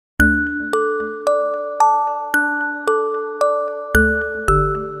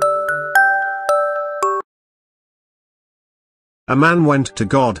A man went to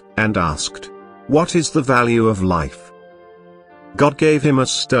God and asked, "What is the value of life?" God gave him a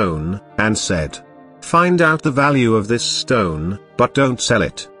stone, and said, "Find out the value of this stone, but don't sell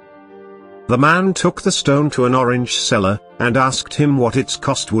it." The man took the stone to an orange seller, and asked him what its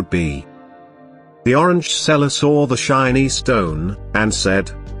cost would be. The orange seller saw the shiny stone, and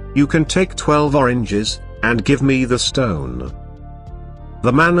said, "You can take 12 oranges, and give me the stone."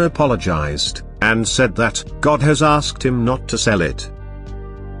 The man apologized, and said that God has asked him not to sell it.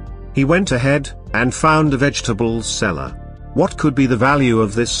 He went ahead, and found a vegetable seller. "What could be the value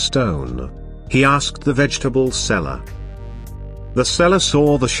of this stone?" he asked the vegetable seller. The seller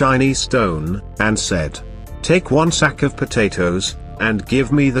saw the shiny stone, and said, "Take 1 sack of potatoes, and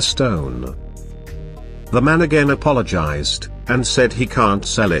give me the stone." The man again apologized, and said he can't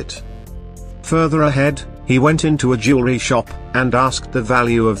sell it. Further ahead, he went into a jewelry shop, and asked the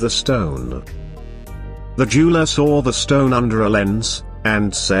value of the stone. The jeweler saw the stone under a lens,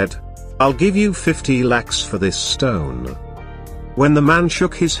 and said, "I'll give you 50 lakhs for this stone." When the man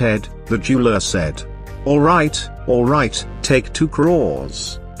shook his head, the jeweler said, all right, take 2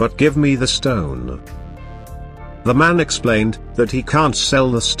 crores, but give me the stone." The man explained that he can't sell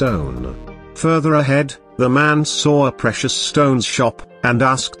the stone. Further ahead, the man saw a precious stones shop, and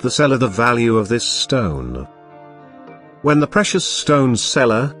asked the seller the value of this stone. When the precious stones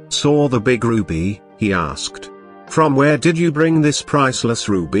seller saw the big ruby, he asked, "From where did you bring this priceless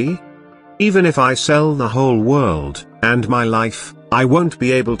ruby? Even if I sell the whole world, and my life, I won't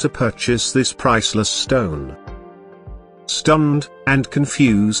be able to purchase this priceless stone." Stunned and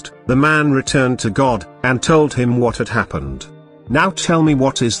confused, the man returned to God, and told him what had happened. "Now tell me,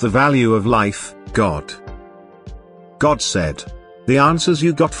 what is the value of life, God?" God said, "The answers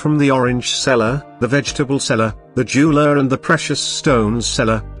you got from the orange seller, the vegetable seller, the jeweler and the precious stones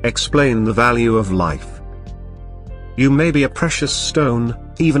seller, explain the value of life. You may be a precious stone,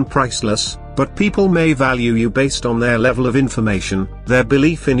 even priceless, but people may value you based on their level of information, their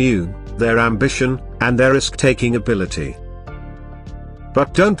belief in you, their ambition, and their risk-taking ability.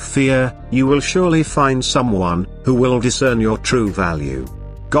 But don't fear, you will surely find someone who will discern your true value."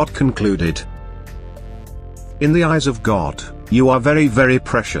 God concluded. In the eyes of God, you are very, very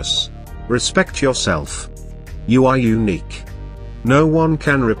precious. Respect yourself. You are unique. No one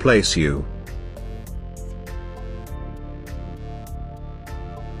can replace you.